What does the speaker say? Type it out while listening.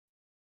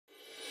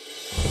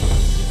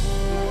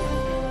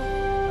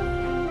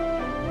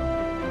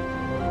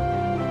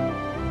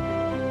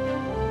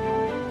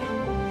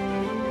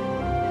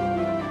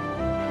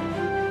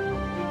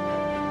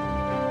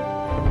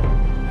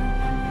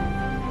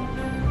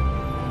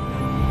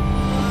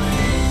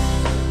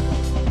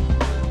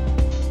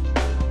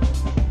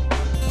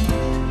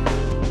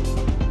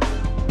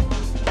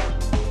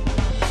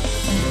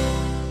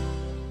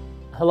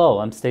Hello,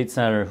 I'm State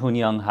Senator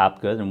Hoon-Yung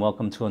Hopgood, and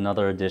welcome to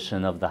another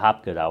edition of the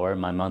Hopgood Hour,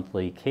 my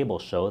monthly cable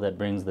show that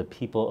brings the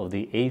people of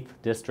the 8th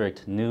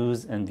District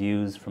news and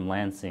views from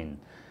Lansing.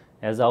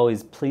 As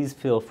always, please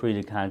feel free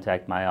to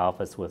contact my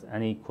office with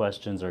any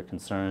questions or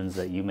concerns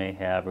that you may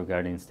have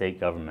regarding state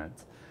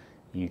government.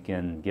 You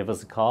can give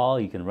us a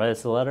call, you can write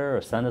us a letter,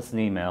 or send us an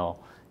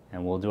email,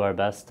 and we'll do our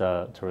best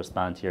to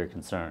respond to your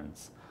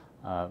concerns.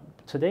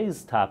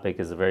 Today's topic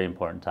is a very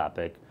important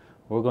topic.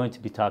 We're going to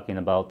be talking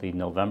about the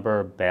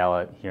November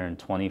ballot here in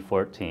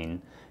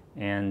 2014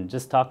 and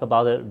just talk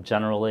about it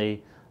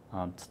generally,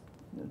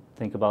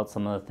 think about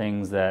some of the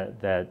things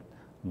that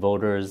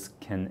voters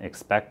can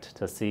expect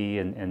to see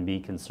and be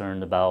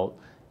concerned about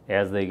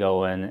as they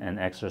go in and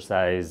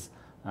exercise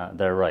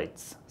their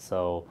rights.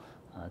 So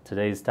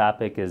today's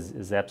topic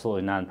is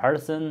absolutely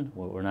nonpartisan.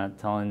 We're not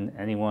telling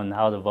anyone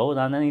how to vote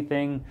on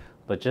anything,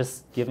 but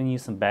just giving you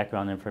some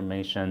background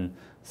information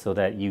so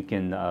that you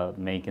can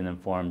make an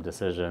informed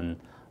decision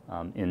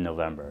in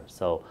November.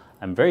 So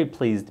I'm very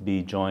pleased to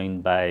be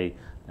joined by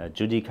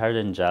Judy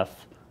Karandjeff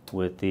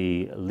with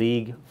the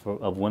League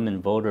of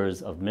Women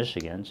Voters of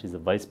Michigan. She's the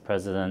Vice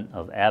President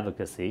of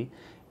Advocacy,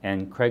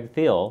 and Craig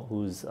Thiel,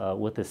 who's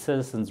with the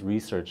Citizens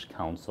Research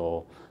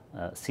Council,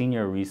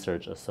 Senior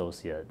Research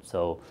Associate.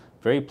 So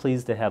very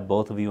pleased to have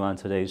both of you on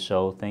today's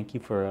show. Thank you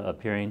for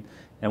appearing.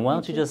 And why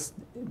don't you just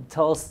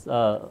tell us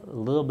a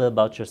little bit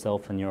about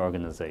yourself and your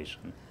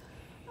organization?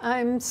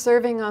 I'm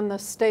serving on the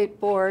state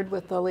board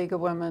with the League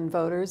of Women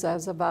Voters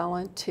as a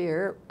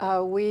volunteer.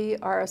 We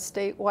are a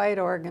statewide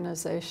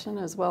organization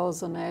as well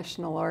as a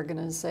national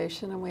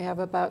organization, and we have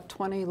about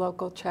 20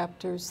 local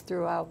chapters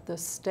throughout the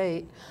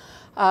state.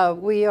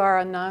 We are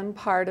a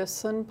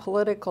nonpartisan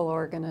political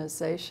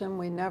organization.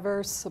 We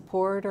never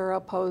support or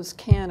oppose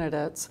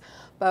candidates,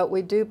 but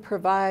we do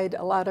provide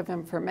a lot of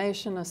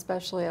information,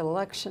 especially at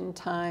election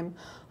time,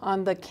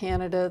 on the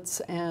candidates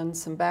and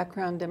some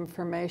background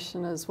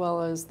information as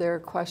well as their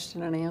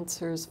question and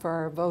answers for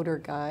our voter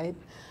guide.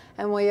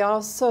 And we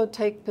also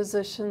take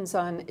positions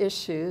on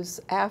issues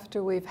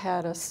after we've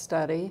had a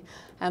study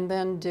and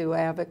then do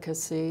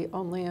advocacy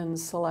only in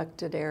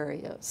selected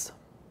areas.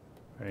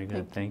 Very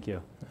good, thank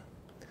you.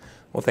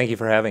 Well, thank you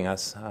for having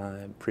us.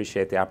 I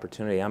appreciate the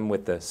opportunity. I'm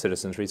with the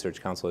Citizens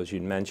Research Council, as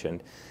you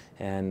mentioned,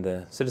 and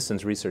the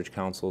Citizens Research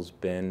Council's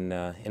been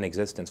in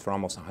existence for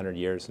almost 100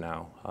 years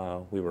now.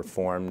 We were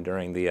formed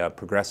during the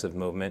progressive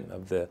movement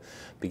of the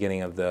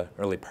beginning of the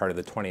early part of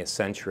the 20th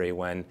century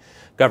when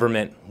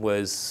government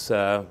was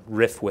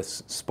rife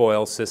with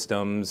spoil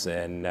systems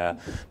and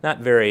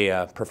not very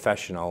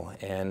professional,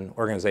 and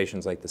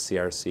organizations like the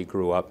CRC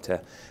grew up to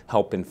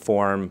help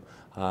inform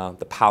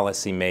the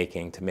policy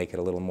making to make it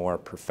a little more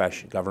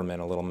government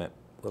a little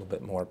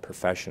bit more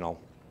professional.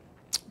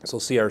 So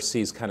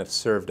CRC's kind of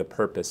served a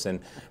purpose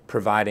in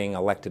providing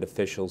elected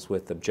officials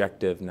with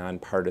objective,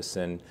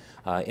 nonpartisan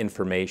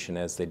information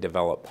as they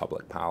develop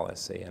public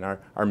policy. And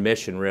our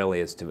mission really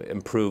is to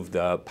improve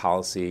the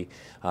policy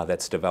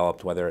that's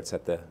developed, whether it's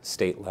at the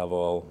state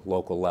level,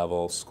 local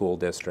level, school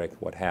district,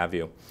 what have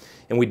you.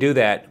 And we do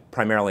that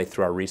primarily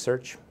through our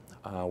research.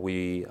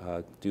 We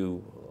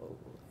do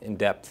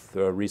in-depth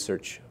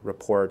research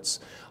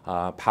reports,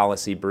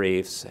 policy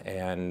briefs,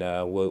 and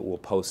we'll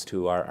post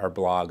to our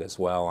blog as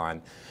well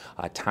on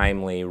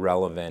timely,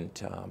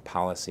 relevant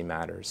policy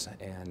matters.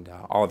 And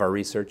all of our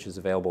research is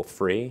available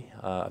free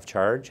of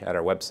charge at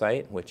our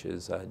website, which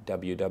is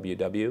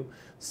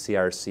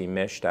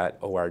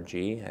www.crcmich.org.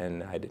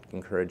 And I'd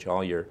encourage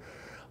all your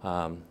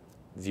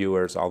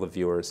viewers, all the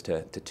viewers,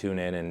 to tune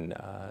in and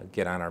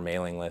get on our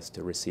mailing list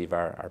to receive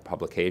our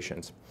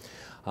publications.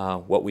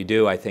 What we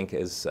do, I think,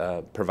 is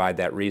provide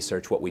that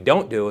research. What we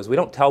don't do is we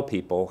don't tell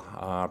people,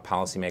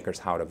 policymakers,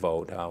 how to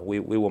vote. We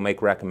will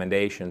make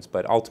recommendations,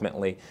 but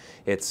ultimately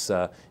it's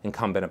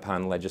incumbent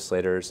upon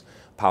legislators,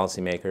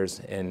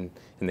 policymakers, in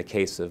the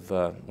case of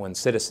when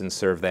citizens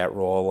serve that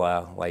role,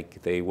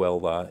 like they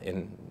will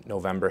in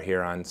November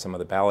here on some of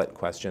the ballot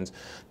questions,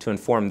 to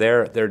inform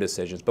their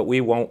decisions. But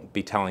we won't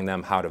be telling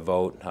them how to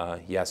vote,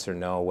 yes or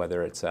no,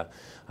 whether it's a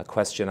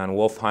question on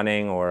wolf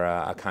hunting or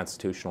a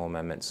constitutional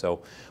amendment.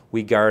 So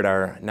we guard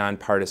our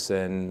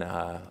nonpartisan,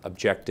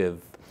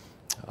 objective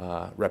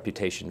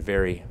reputation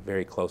very,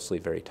 very closely,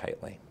 very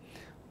tightly.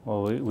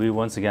 Well, we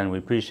once again, we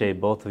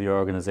appreciate both of your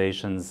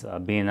organizations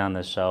being on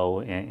the show,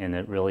 and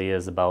it really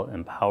is about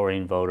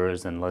empowering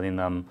voters and letting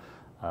them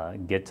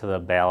get to the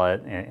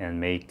ballot and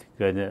make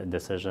good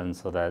decisions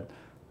so that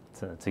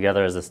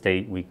together as a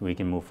state we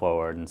can move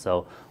forward. And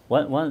so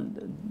why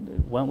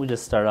don't we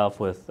just start off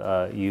with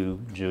you,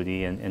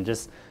 Judy, and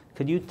just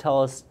could you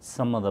tell us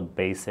some of the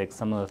basics,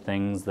 some of the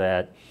things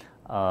that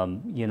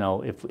you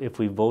know, if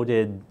we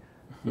voted,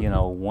 you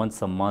know,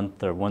 once a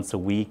month or once a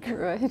week,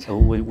 Right.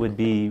 would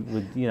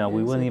you know,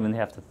 we wouldn't even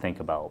have to think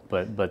about.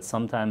 But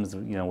sometimes,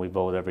 you know, we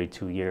vote every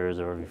 2 years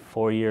or every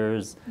 4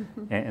 years,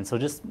 and so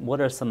just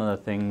what are some of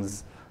the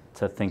things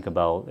to think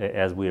about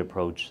as we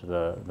approach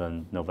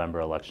the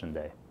November election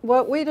day?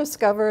 What we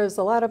discover is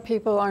a lot of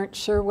people aren't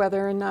sure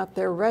whether or not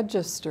they're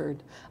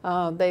registered.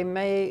 They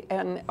may,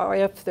 or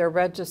if they're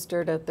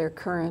registered at their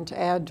current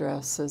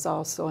address is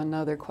also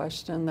another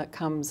question that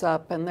comes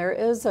up. And there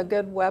is a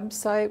good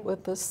website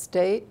with the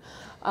state,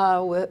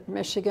 with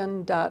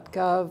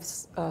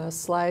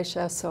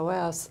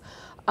michigan.gov/SOS.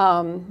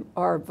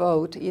 Or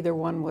vote, either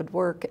one would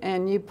work.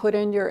 And you put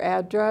in your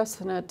address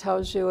and it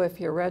tells you if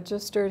you're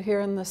registered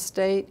here in the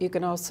state. You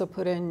can also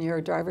put in your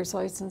driver's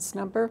license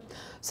number.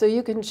 So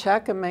you can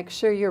check and make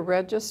sure you're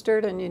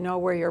registered and you know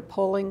where your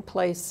polling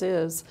place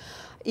is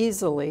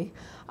easily.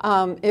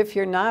 If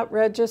you're not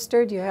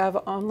registered, you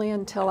have only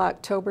until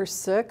October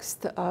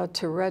 6th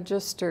to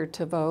register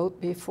to vote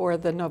before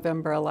the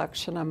November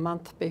election, a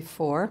month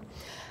before.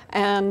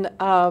 And,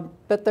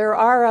 but there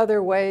are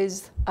other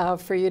ways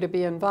for you to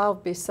be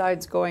involved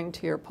besides going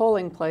to your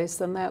polling place,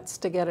 and that's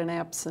to get an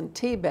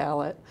absentee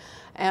ballot.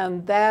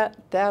 And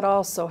that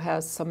also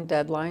has some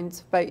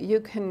deadlines, but you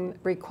can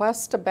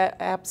request an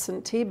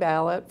absentee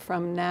ballot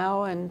from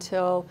now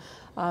until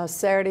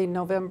Saturday,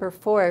 November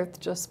 4th,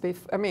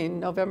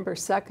 November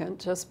 2nd,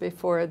 just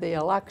before the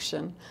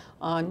election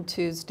on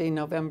Tuesday,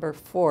 November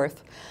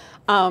 4th.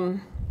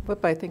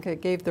 I think I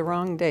gave the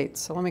wrong date,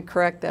 so let me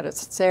correct that.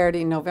 It's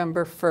Saturday,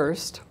 November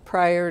 1st,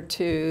 prior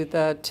to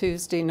the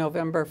Tuesday,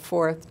 November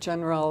 4th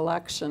general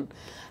election.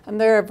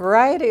 And there are a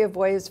variety of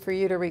ways for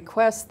you to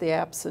request the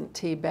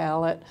absentee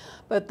ballot,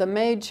 but the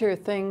major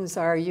things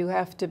are you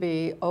have to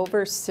be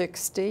over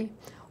 60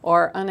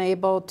 or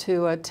unable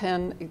to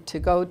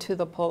go to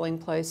the polling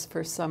place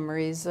for some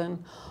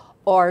reason,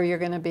 or you're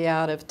going to be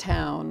out of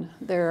town.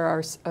 There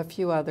are a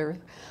few other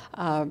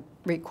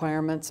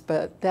requirements,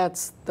 but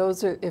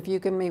if you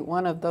can meet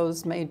one of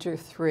those major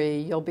three,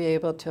 you'll be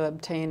able to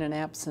obtain an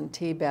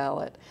absentee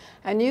ballot.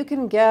 And you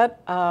can go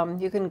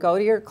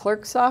to your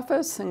clerk's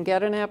office and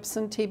get an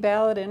absentee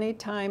ballot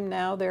anytime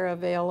now. They're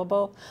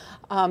available.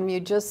 You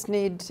just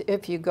need,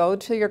 if you go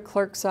to your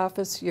clerk's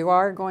office, you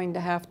are going to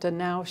have to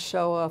now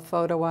show a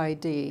photo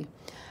ID.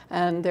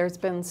 And there's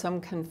been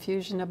some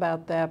confusion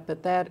about that,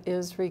 but that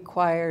is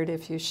required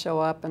if you show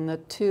up. And the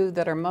two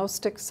that are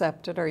most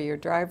accepted are your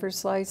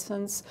driver's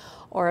license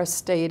or a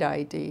state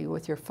ID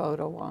with your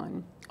photo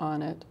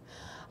on it.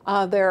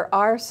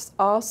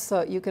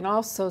 You can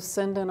also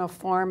send in a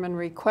form and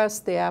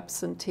request the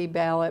absentee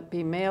ballot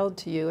be mailed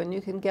to you, and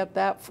you can get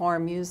that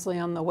form usually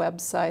on the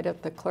website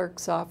at the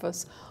clerk's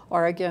office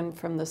or again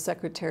from the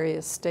Secretary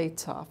of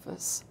State's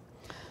office.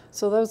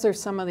 So those are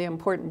some of the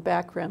important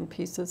background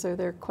pieces. Are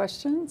there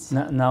questions?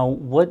 Now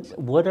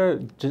what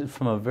are,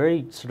 from a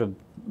very sort of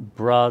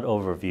broad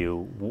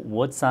overview,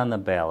 what's on the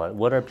ballot?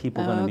 What are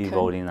people going to be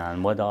voting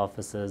on? What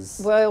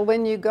offices? Well,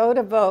 when you go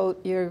to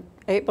vote, you're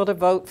able to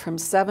vote from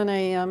 7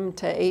 a.m.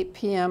 to 8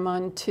 p.m.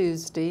 on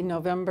Tuesday,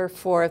 November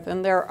 4th,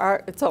 and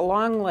it's a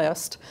long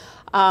list.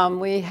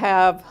 We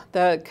have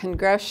the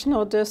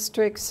congressional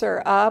districts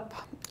are up.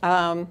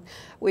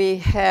 We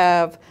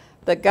have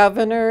the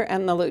governor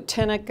and the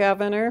lieutenant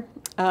governor.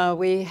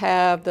 We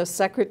have the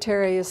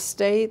Secretary of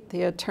State,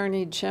 the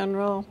Attorney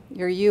General,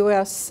 your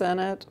U.S.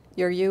 Senate,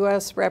 your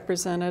U.S.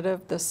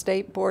 Representative, the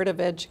State Board of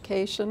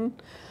Education,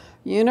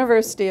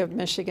 University of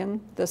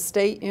Michigan, the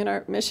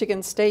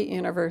Michigan State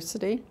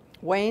University,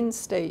 Wayne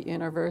State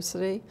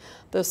University,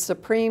 the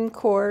Supreme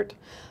Court,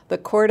 the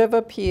Court of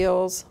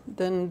Appeals,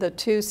 then the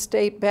 2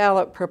 state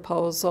ballot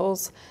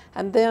proposals,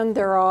 and then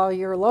there are all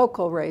your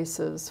local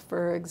races.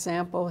 For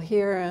example,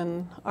 here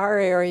in our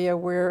area,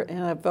 we're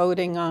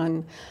voting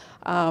on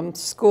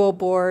school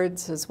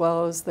boards as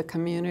well as the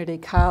community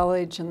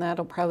college, and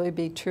that'll probably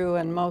be true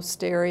in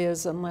most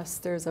areas unless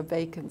there's a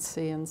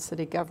vacancy in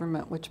city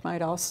government, which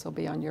might also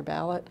be on your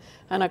ballot.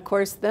 And of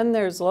course, then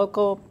there's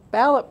local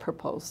ballot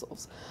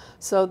proposals.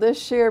 So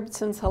this year,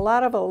 since a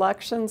lot of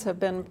elections have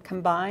been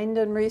combined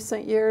in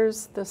recent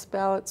years, this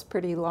ballot's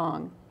pretty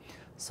long.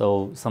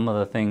 So some of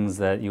the things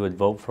that you would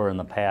vote for in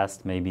the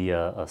past, maybe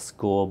a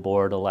school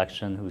board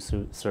election, who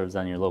serves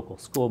on your local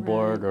school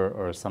board,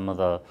 or some of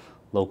the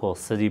local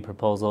city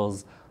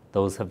proposals,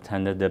 those have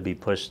tended to be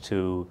pushed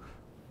to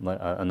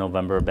a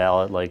November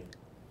ballot like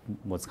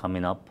what's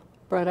coming up.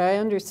 But I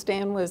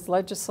understand was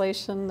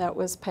legislation that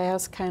was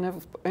passed kind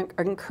of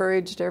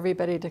encouraged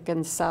everybody to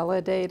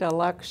consolidate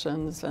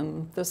elections,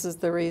 and this is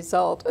the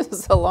result,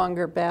 is a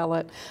longer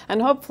ballot.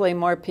 And hopefully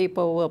more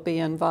people will be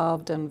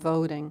involved in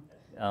voting.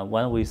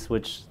 Why don't we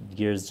switch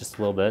gears just a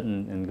little bit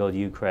and go to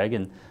you, Craig,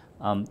 and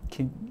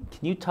can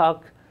you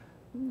talk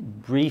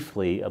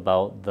briefly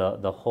about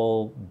the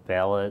whole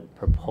ballot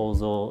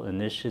proposal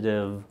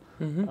initiative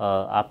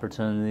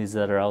opportunities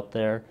that are out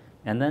there,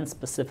 and then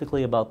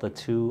specifically about the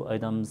 2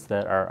 items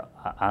that are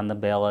on the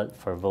ballot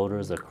for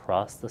voters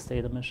across the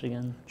state of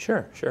Michigan?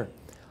 Sure.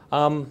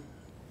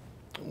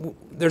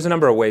 There's a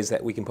number of ways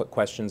that we can put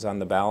questions on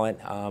the ballot.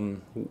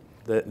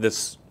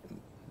 This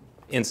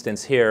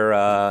instance here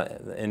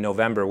in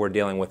November, we're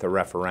dealing with a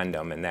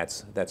referendum, and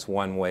that's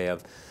one way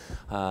of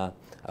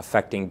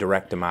affecting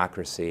direct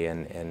democracy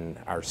in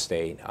our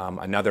state.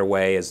 Another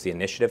way is the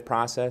initiative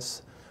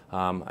process.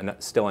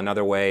 Still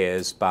another way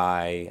is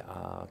by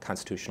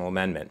constitutional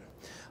amendment.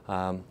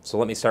 So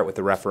let me start with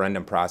the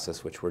referendum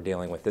process, which we're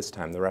dealing with this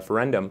time. The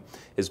referendum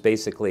is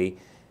basically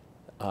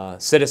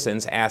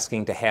citizens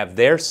asking to have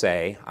their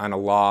say on a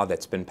law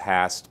that's been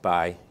passed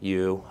by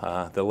you,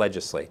 the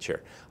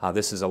legislature.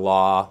 This is a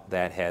law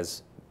that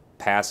has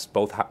passed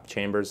both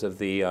chambers of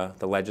the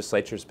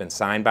legislature, has been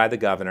signed by the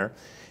governor,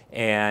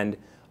 and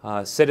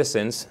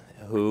citizens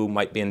who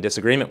might be in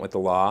disagreement with the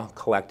law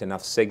collect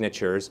enough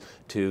signatures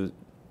to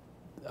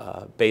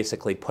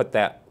basically put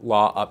that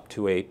law up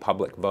to a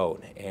public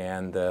vote.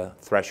 And the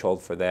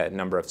threshold for that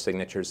number of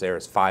signatures there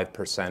is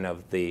 5%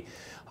 of the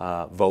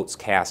votes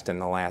cast in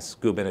the last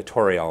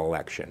gubernatorial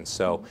election.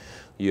 So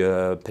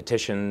your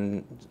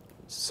petition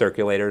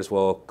circulators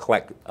will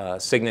collect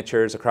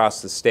signatures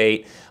across the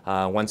state.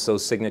 Once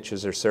those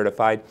signatures are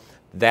certified,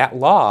 that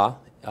law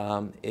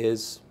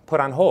is put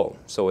on hold.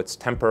 So it's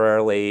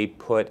temporarily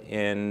put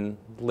in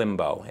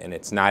limbo, and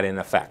it's not in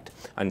effect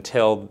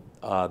until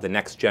the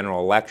next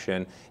general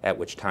election, at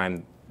which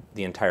time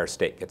the entire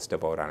state gets to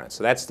vote on it.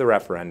 So that's the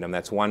referendum.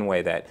 That's one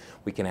way that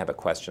we can have a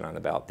question on the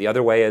ballot. The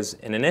other way is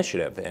an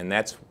initiative, and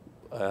that's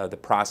the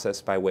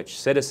process by which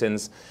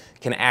citizens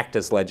can act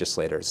as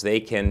legislators. They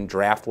can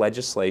draft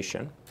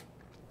legislation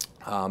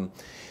and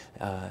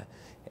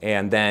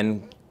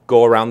then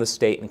go around the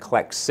state and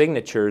collect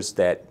signatures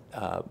that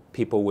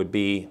people would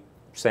be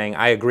saying,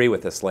 I agree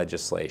with this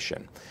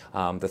legislation.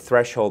 The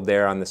threshold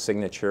there on the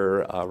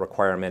signature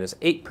requirement is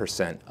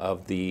 8%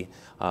 of the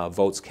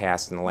votes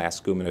cast in the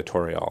last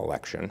gubernatorial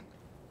election.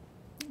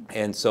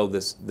 And so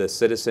the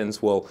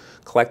citizens will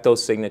collect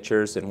those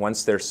signatures, and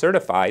once they're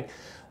certified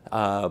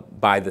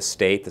by the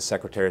state, the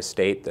Secretary of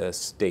State, the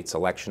state's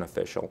election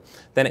official,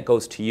 then it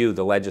goes to you,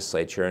 the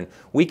legislature. And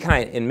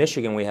in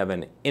Michigan, we have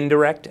an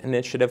indirect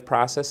initiative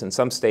process. In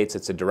some states,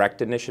 it's a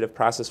direct initiative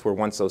process where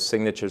once those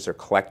signatures are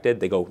collected,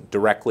 they go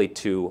directly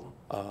to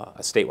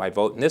a statewide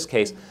vote. In this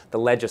case, the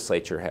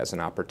legislature has an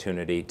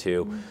opportunity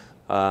to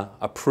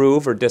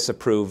approve or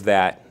disapprove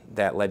that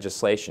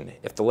legislation.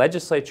 If the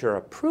legislature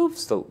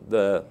approves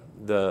the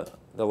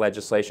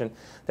legislation,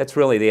 that's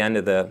really the end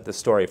of the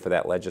story for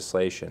that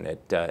legislation.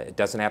 It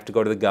doesn't have to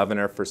go to the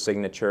governor for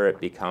signature. It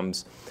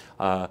becomes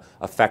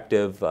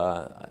effective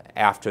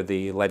after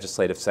the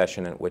legislative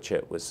session in which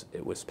it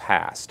was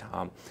passed.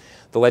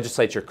 The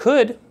legislature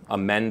could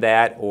amend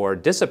that or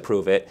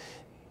disapprove it,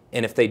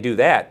 and if they do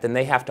that, then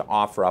they have to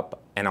offer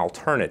up an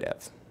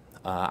alternative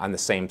on the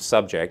same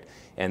subject,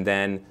 and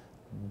then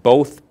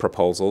both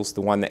proposals,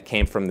 the one that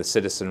came from the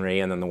citizenry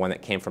and then the one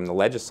that came from the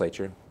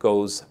legislature,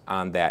 goes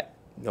on that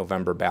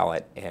November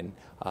ballot, and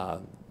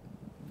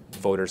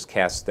voters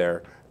cast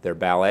their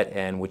ballot,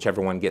 and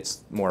whichever one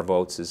gets more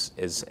votes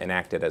is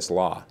enacted as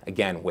law,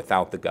 again,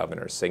 without the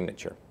governor's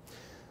signature.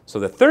 So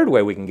the third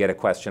way we can get a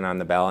question on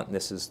the ballot, and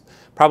this is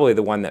probably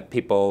the one that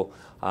people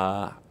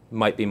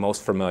might be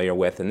most familiar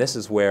with, and this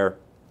is where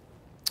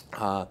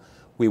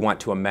we want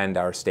to amend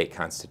our state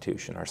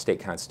constitution. Our state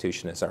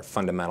constitution is our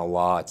fundamental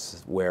law.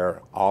 It's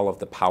where all of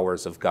the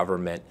powers of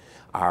government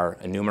are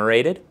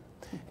enumerated.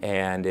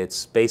 And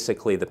it's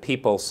basically the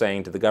people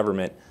saying to the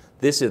government,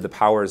 this is the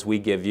powers we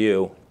give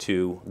you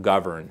to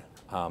govern.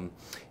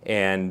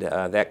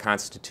 That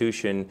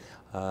Constitution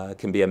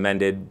can be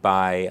amended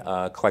by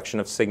a collection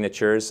of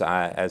signatures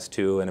as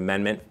to an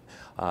amendment,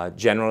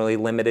 generally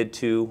limited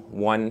to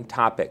one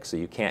topic. So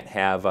you can't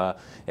have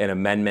an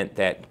amendment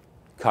that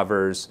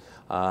covers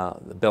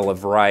the Bill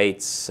of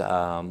Rights,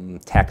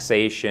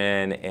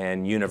 taxation,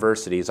 and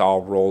universities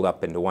all rolled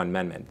up into one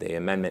amendment. The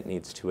amendment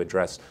needs to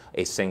address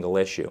a single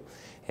issue.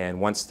 And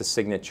once the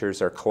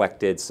signatures are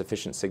collected,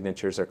 sufficient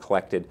signatures are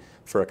collected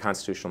for a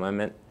constitutional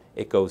amendment,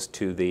 it goes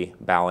to the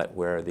ballot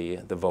where the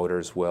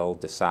voters will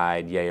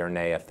decide yea or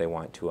nay if they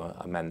want to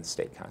amend the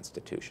state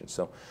constitution.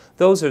 So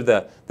those are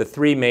the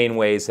three main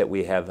ways that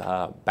we have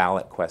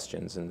ballot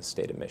questions in the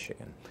state of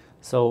Michigan.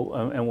 So,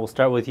 and we'll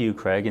start with you,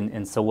 Craig.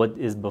 And so what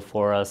is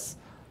before us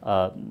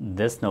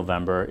this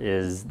November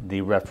is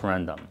the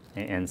referendum.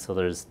 And so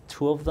there's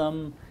two of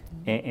them,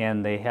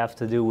 and they have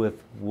to do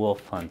with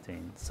wolf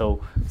hunting.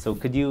 So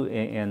could you,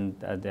 and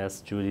I'd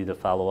ask Judy to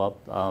follow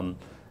up,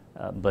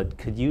 but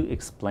could you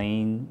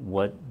explain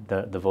what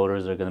the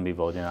voters are going to be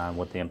voting on,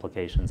 what the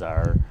implications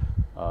are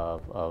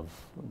of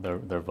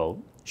their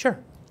vote? Sure.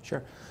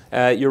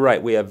 You're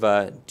right. We have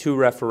two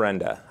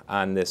referenda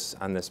on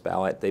this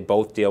ballot. They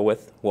both deal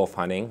with wolf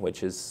hunting,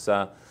 which is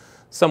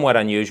somewhat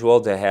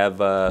unusual to have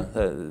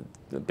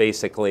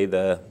basically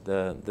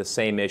the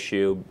same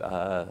issue,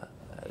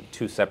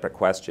 two separate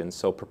questions.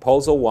 So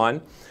Proposal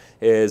 1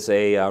 is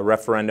a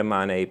referendum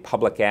on a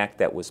public act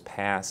that was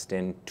passed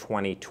in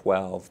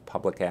 2012,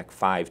 Public Act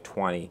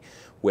 520,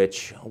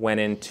 which went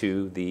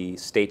into the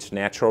state's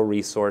natural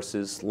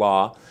resources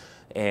law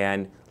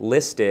and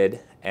listed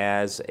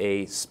as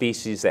a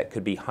species that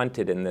could be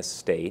hunted in this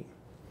state,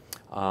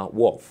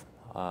 wolf.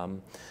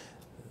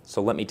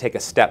 So let me take a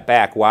step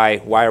back. Why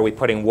are we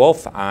putting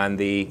wolf on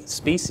the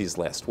species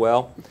list?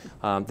 Well,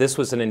 this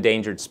was an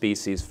endangered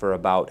species for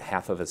about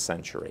half of a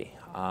century.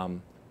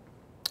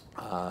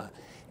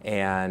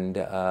 and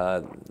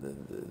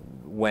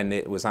when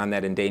it was on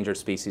that endangered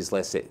species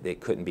list, it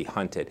couldn't be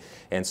hunted.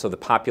 And so the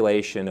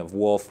population of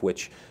wolf,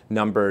 which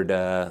numbered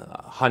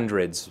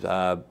hundreds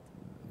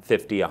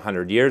 50,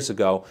 100 years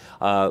ago,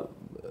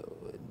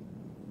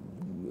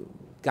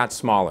 got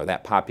smaller,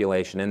 that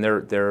population, and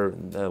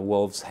the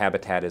wolves'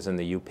 habitat is in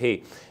the UP.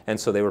 And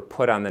so they were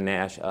put on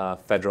the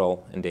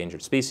federal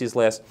endangered species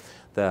list.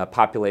 The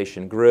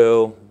population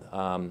grew.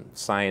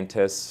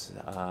 Scientists,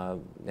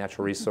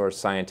 natural resource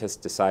scientists,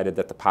 decided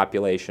that the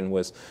population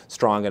was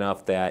strong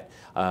enough that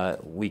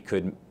we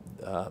could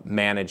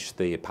manage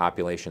the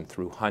population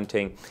through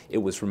hunting. It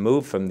was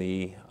removed from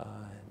the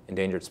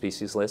endangered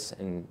species list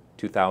in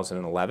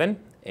 2011,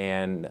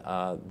 and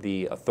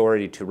the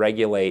authority to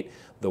regulate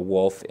the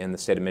wolf in the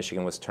state of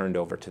Michigan was turned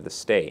over to the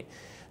state.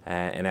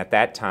 And at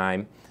that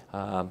time,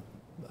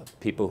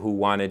 people who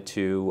wanted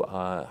to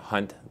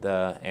hunt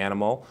the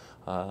animal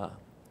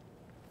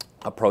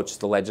approached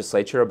the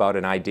legislature about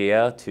an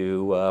idea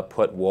to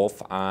put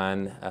wolf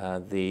on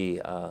the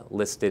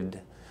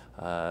listed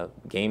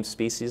game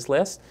species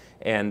list,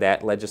 and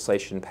that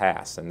legislation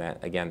passed. And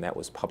that, again, that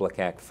was Public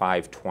Act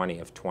 520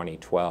 of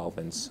 2012.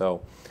 And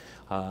so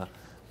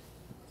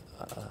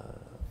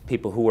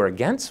people who were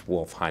against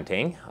wolf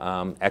hunting,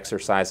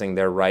 exercising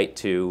their right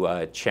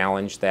to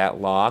challenge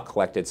that law,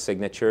 collected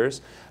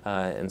signatures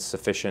in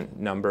sufficient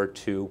number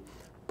to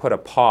put a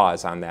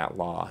pause on that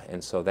law.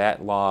 And so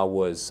that law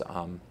was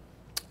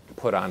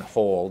put on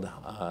hold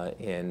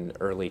in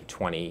early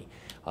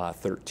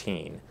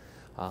 2013.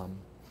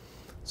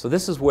 So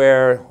this is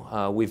where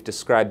we've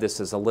described this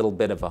as a little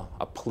bit of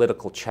a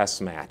political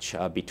chess match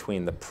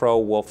between the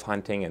pro-wolf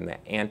hunting and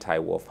the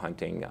anti-wolf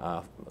hunting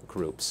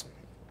groups.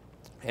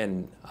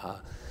 And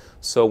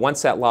so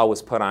once that law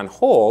was put on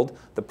hold,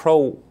 the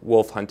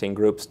pro-wolf hunting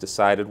groups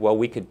decided, well,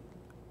 we could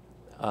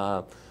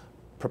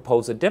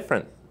propose a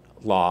different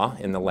law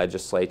in the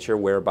legislature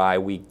whereby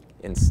we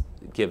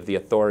give the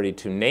authority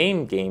to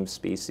name game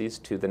species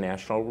to the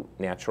National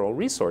Natural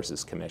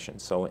Resources Commission.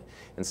 So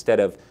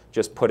instead of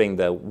just putting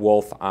the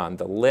wolf on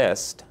the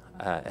list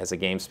as a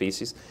game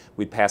species,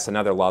 we'd pass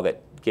another law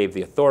that gave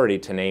the authority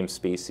to name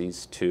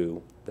species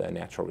to the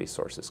Natural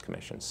Resources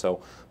Commission.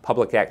 So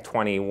Public Act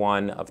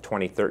 21 of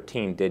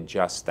 2013 did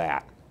just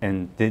that.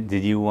 And did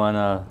you want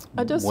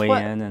to weigh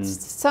in? And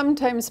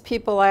sometimes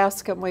people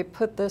ask, and we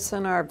put this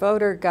in our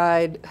voter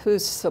guide,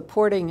 who's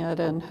supporting it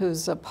and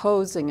who's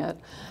opposing it.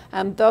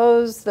 And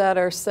those that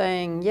are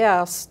saying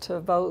yes to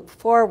vote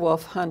for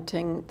wolf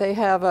hunting, they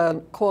have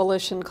a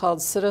coalition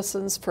called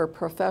Citizens for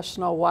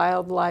Professional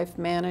Wildlife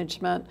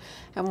Management,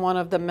 and one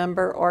of the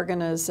member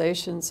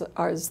organizations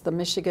is the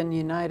Michigan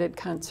United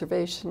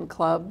Conservation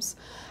Clubs.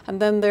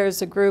 And then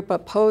there's a group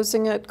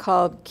opposing it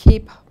called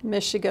Keep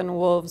Michigan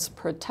Wolves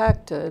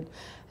Protected,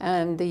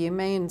 and the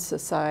Humane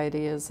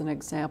Society is an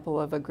example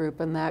of a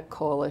group in that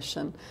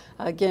coalition.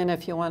 Again,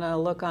 if you want to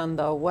look on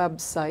the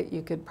website,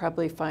 you could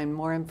probably find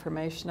more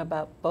information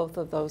about both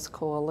of those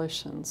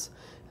coalitions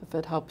if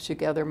it helps you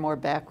gather more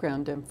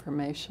background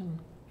information.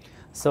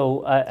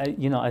 So,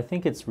 I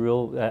think it's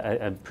real,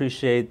 I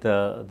appreciate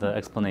the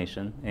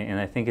explanation, and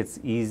I think it's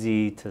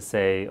easy to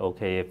say,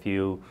 okay, if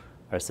you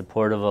are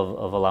supportive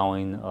of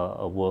allowing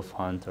a wolf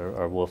hunt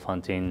or wolf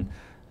hunting,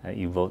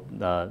 you vote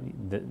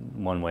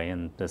one way.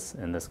 In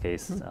this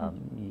case,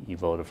 you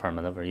vote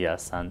affirmative or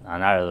yes on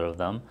either of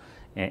them,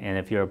 and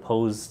if you're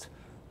opposed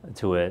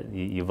to it,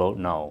 you vote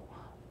no.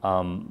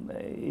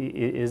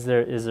 Is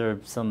there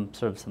some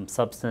sort of some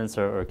substance,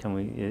 or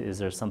is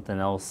there something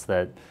else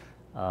that,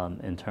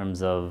 in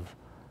terms of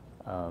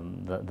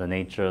the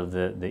nature of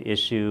the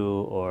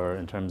issue, or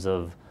in terms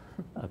of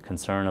a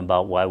concern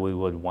about why we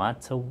would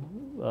want to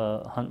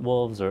hunt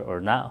wolves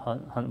or not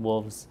hunt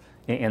wolves?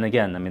 And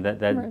again, I mean, that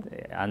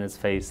right. On its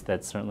face,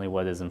 that's certainly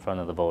what is in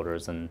front of the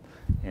voters, and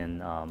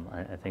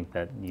I think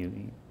that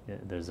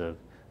there's a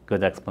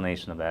good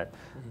explanation of that.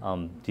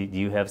 Do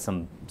you have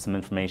some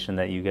information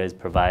that you guys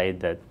provide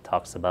that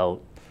talks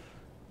about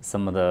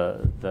some of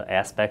the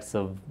aspects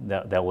of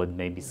that would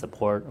maybe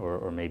support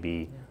or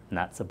maybe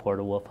not support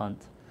a wolf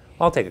hunt?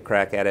 I'll take a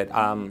crack at it.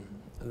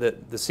 The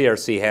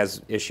CRC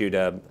has issued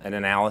an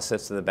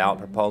analysis of the ballot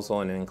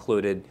proposal, and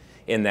included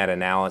in that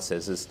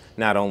analysis is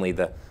not only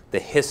the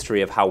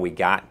history of how we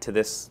got to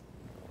this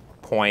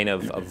point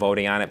of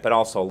voting on it, but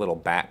also a little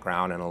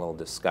background and a little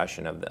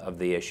discussion of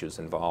the issues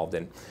involved.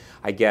 And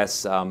I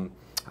guess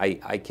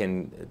I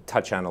can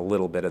touch on a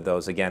little bit of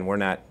those. Again, we're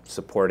not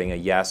supporting a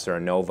yes or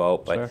a no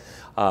vote, but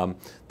sure.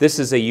 This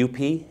is a UP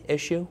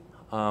issue.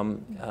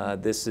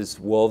 This is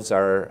wolves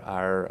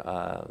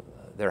are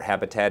their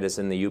habitat is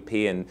in the UP,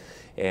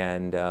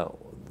 and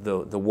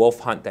the wolf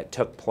hunt that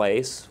took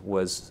place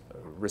was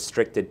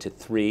restricted to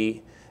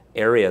 3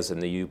 areas in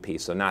the UP,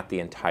 so not the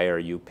entire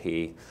UP.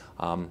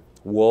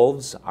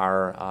 Wolves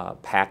are a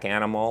pack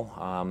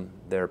animal.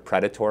 They're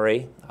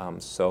predatory,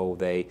 so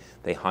they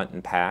hunt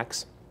in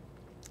packs.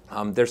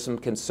 There's some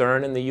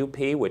concern in the UP,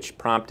 which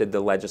prompted the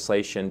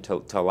legislation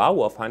to allow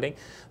wolf hunting,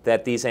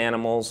 that these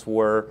animals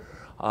were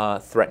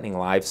threatening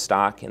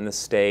livestock in the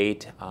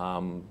state.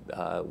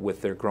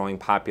 With their growing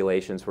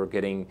populations, we're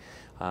getting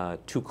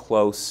too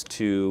close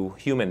to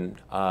human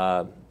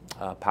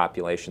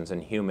populations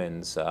and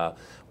humans,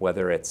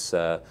 whether it's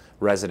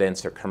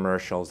residents or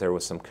commercials. There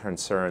was some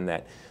concern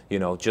that, you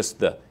know, just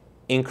the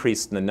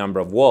increase in the number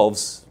of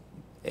wolves,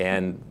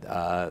 and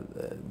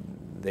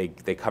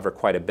they cover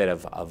quite a bit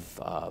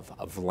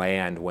of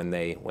land when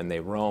they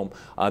roam.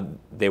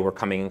 They were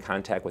coming in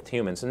contact with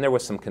humans, and there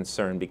was some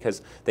concern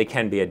because they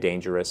can be a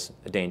dangerous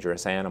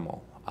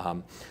animal.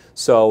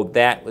 So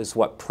that was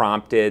what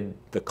prompted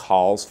the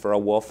calls for a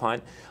wolf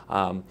hunt.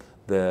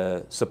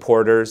 The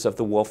supporters of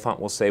the wolf hunt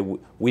will say,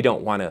 we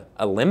don't want to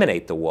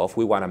eliminate the wolf,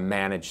 we want to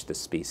manage the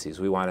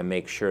species. We want to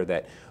make sure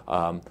that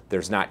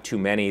there's not too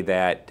many,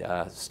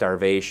 that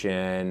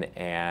starvation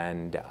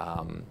and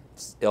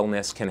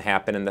illness can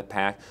happen in the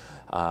pack,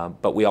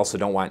 but we also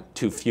don't want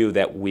too few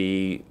that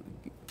we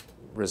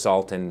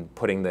result in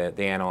putting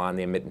the animal on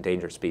the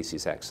Endangered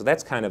Species Act. So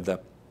that's kind of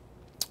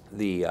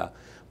the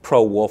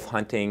pro-wolf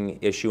hunting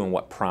issue and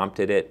what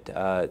prompted it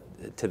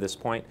to this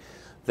point.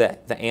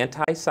 The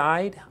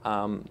anti-side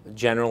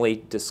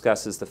generally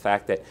discusses the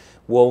fact that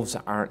wolves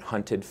aren't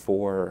hunted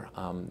for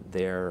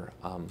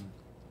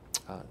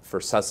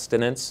for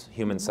sustenance,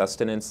 human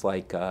sustenance,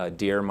 like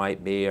deer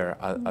might be, or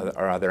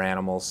other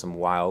animals, some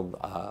wild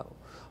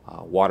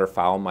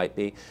waterfowl might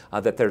be.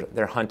 That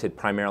they're hunted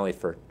primarily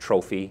for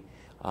trophy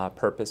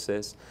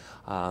purposes.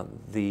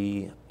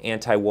 The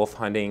anti-wolf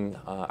hunting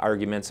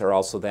arguments are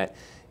also that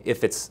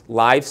if it's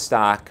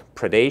livestock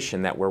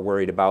predation that we're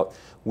worried about,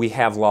 we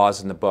have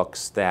laws in the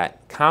books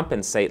that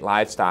compensate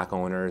livestock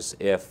owners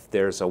if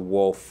there's a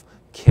wolf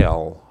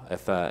kill,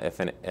 if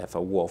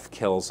a wolf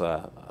kills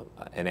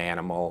an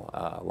animal,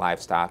 a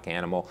livestock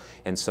animal,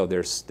 and so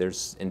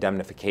there's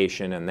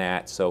indemnification in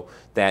that, so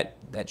that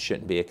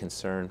shouldn't be a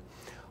concern.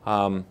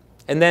 And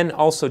then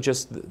also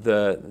just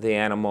the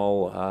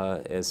animal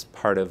is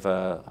part of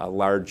a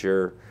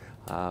larger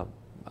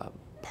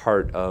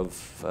part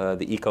of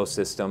the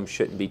ecosystem,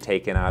 shouldn't be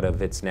taken out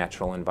of its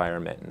natural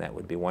environment, and that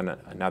would be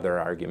another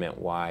argument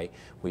why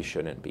we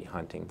shouldn't be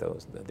hunting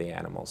the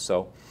animals.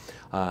 So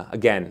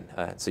again,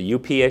 it's a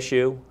UP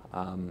issue,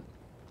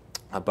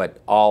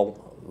 but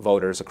all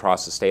voters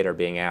across the state are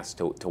being asked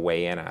to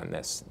weigh in on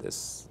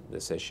this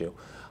issue.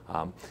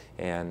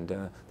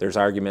 And there's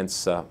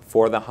arguments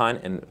for the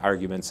hunt and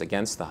arguments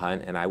against the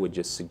hunt, and I would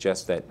just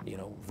suggest that, you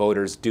know,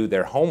 voters do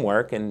their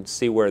homework and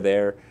see where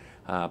their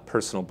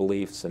personal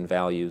beliefs and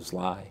values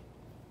lie.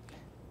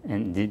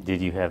 And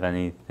did you have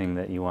anything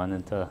that you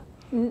wanted to?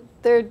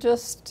 There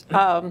just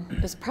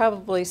is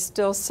probably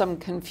still some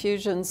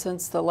confusion,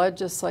 since the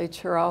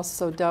legislature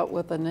also dealt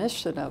with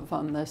initiative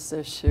on this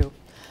issue.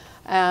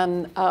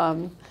 And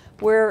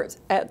we're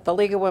at the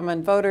League of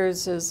Women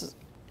Voters is,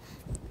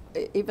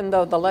 even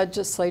though the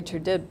legislature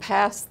did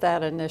pass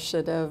that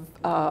initiative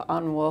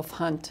on wolf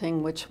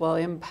hunting, which will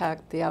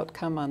impact the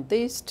outcome on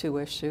these two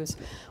issues,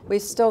 we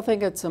still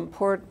think it's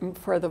important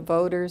for the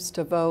voters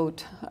to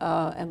vote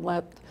and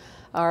let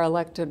our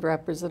elected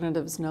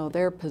representatives know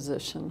their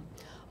position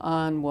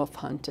on wolf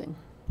hunting,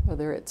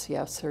 whether it's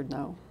yes or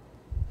no.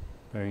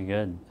 Very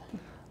good.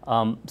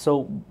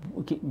 So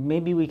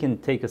maybe we can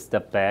take a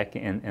step back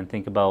and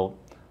think about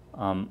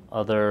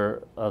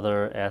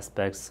other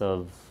aspects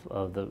of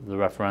the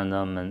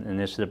referendum and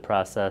initiative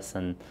process,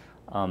 and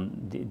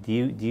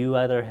do you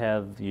either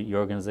have, your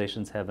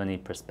organizations have any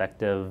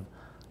perspective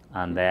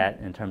on that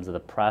in terms of the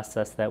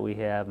process that we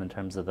have, in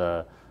terms of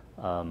the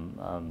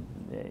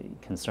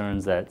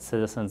concerns that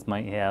citizens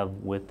might have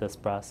with this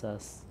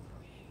process?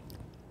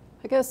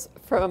 I guess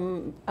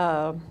from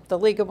the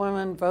League of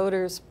Women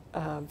Voters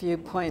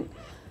viewpoint,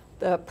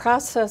 the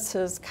process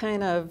is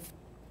kind of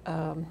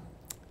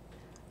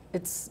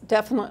it's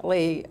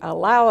definitely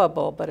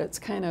allowable, but it's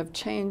kind of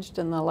changed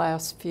in the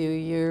last few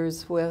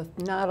years with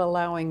not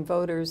allowing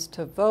voters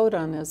to vote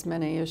on as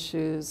many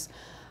issues,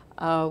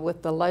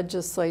 with the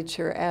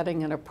legislature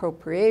adding an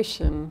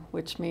appropriation,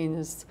 which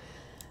means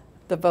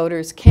the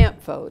voters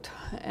can't vote.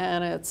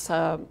 And it's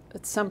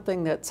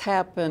something that's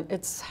happened.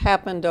 It's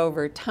happened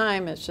over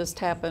time. It's just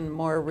happened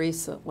more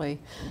recently.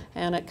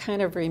 And it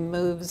kind of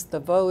removes the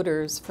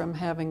voters from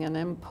having an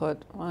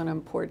input on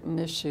important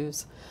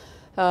issues.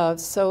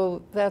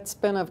 So that's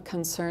been of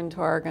concern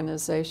to our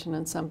organization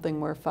and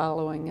something we're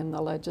following in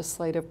the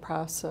legislative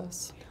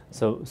process.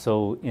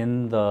 So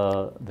in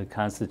the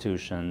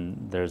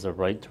Constitution, there's a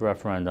right to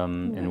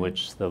referendum in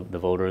which the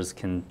voters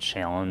can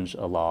challenge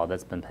a law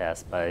that's been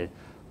passed by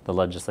the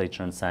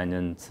legislature and signed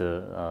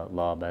into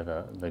law by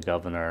the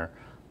governor,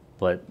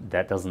 but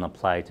that doesn't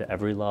apply to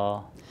every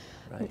law,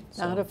 right?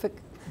 Not if it...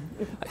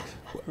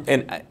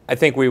 And I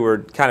think we were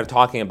kind of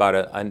talking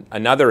about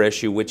another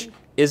issue which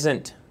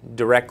isn't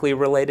directly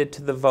related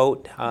to the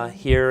vote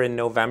here in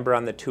November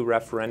on the 2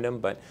 referendum,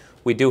 but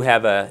we do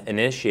have an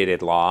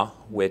initiated law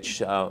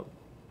which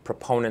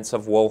proponents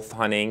of wolf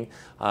hunting,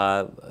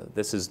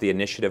 this is the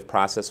initiative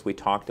process we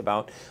talked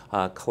about,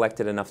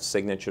 collected enough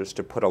signatures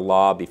to put a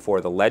law before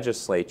the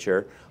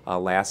legislature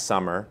last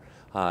summer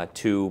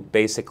to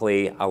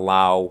basically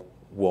allow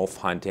wolf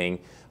hunting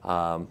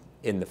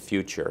in the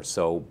future,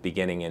 so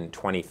beginning in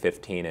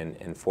 2015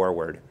 and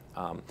forward.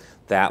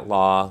 That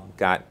law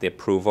got the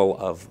approval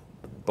of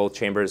both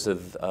chambers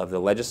of the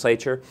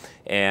legislature,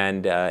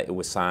 and it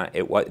was signed.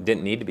 It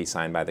didn't need to be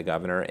signed by the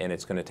governor, and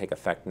it's going to take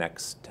effect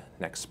next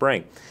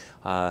spring.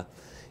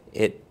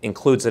 It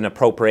includes an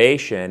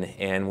appropriation,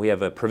 and we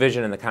have a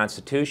provision in the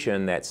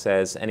Constitution that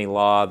says any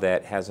law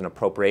that has an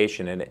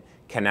appropriation in it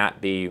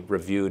cannot be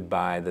reviewed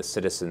by the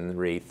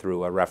citizenry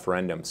through a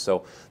referendum.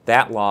 So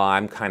that law,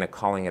 I'm kind of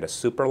calling it a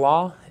super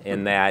law,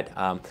 in that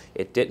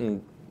it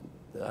didn't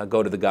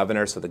go to the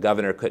governor, so the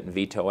governor couldn't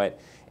veto it.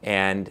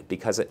 And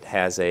because it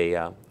has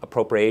a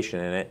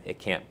appropriation in it, it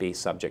can't be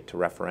subject to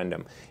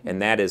referendum.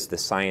 And that is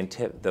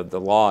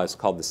the law is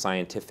called the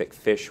Scientific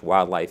Fish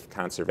Wildlife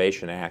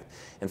Conservation Act.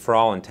 And for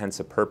all intents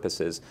and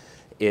purposes,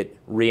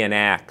 it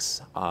reenacts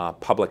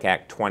Public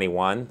Act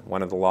 21,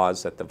 one of the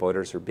laws that the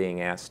voters are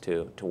being asked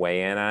to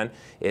weigh in on.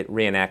 It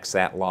reenacts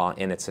that law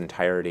in its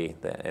entirety,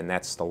 and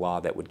that's the law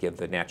that would give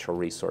the Natural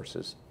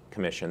Resources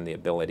Commission the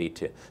ability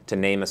to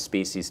name a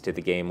species to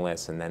the game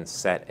list and then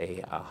set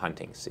a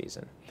hunting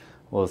season.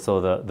 Well,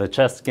 so the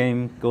chess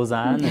game goes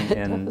on,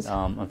 and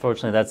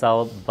unfortunately that's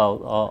all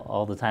about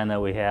all the time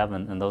that we have,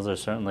 and those are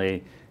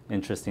certainly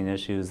interesting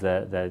issues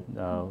that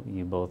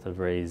you both have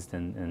raised,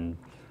 and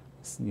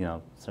you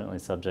know, certainly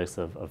subjects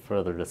of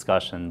further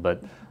discussion,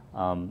 but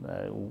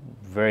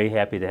very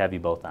happy to have you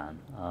both on.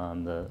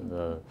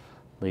 The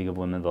League of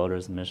Women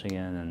Voters in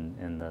Michigan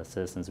and the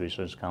Citizens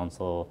Research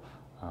Council,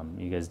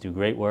 you guys do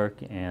great work,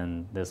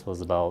 and this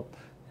was about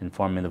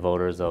informing the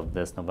voters of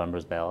this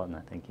November's ballot, and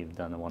I think you've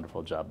done a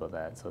wonderful job of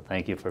that. So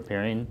thank you for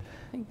appearing.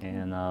 Thank you.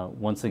 And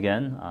once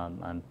again,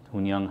 I'm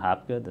Hoon-Yung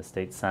Hopgood, the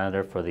state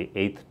senator for the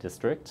 8th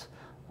District.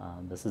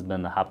 This has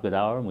been the Hopgood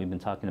Hour, and we've been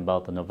talking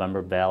about the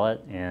November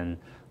ballot and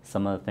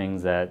some of the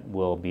things that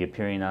will be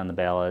appearing on the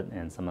ballot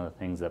and some of the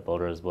things that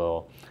voters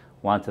will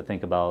want to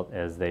think about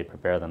as they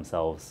prepare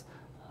themselves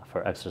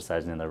for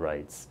exercising their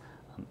rights.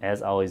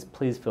 As always,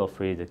 please feel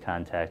free to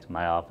contact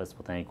my office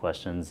with any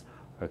questions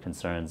or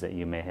concerns that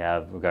you may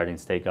have regarding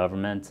state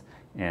government.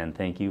 And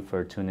thank you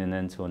for tuning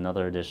in to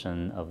another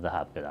edition of the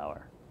Hopgood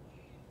Hour.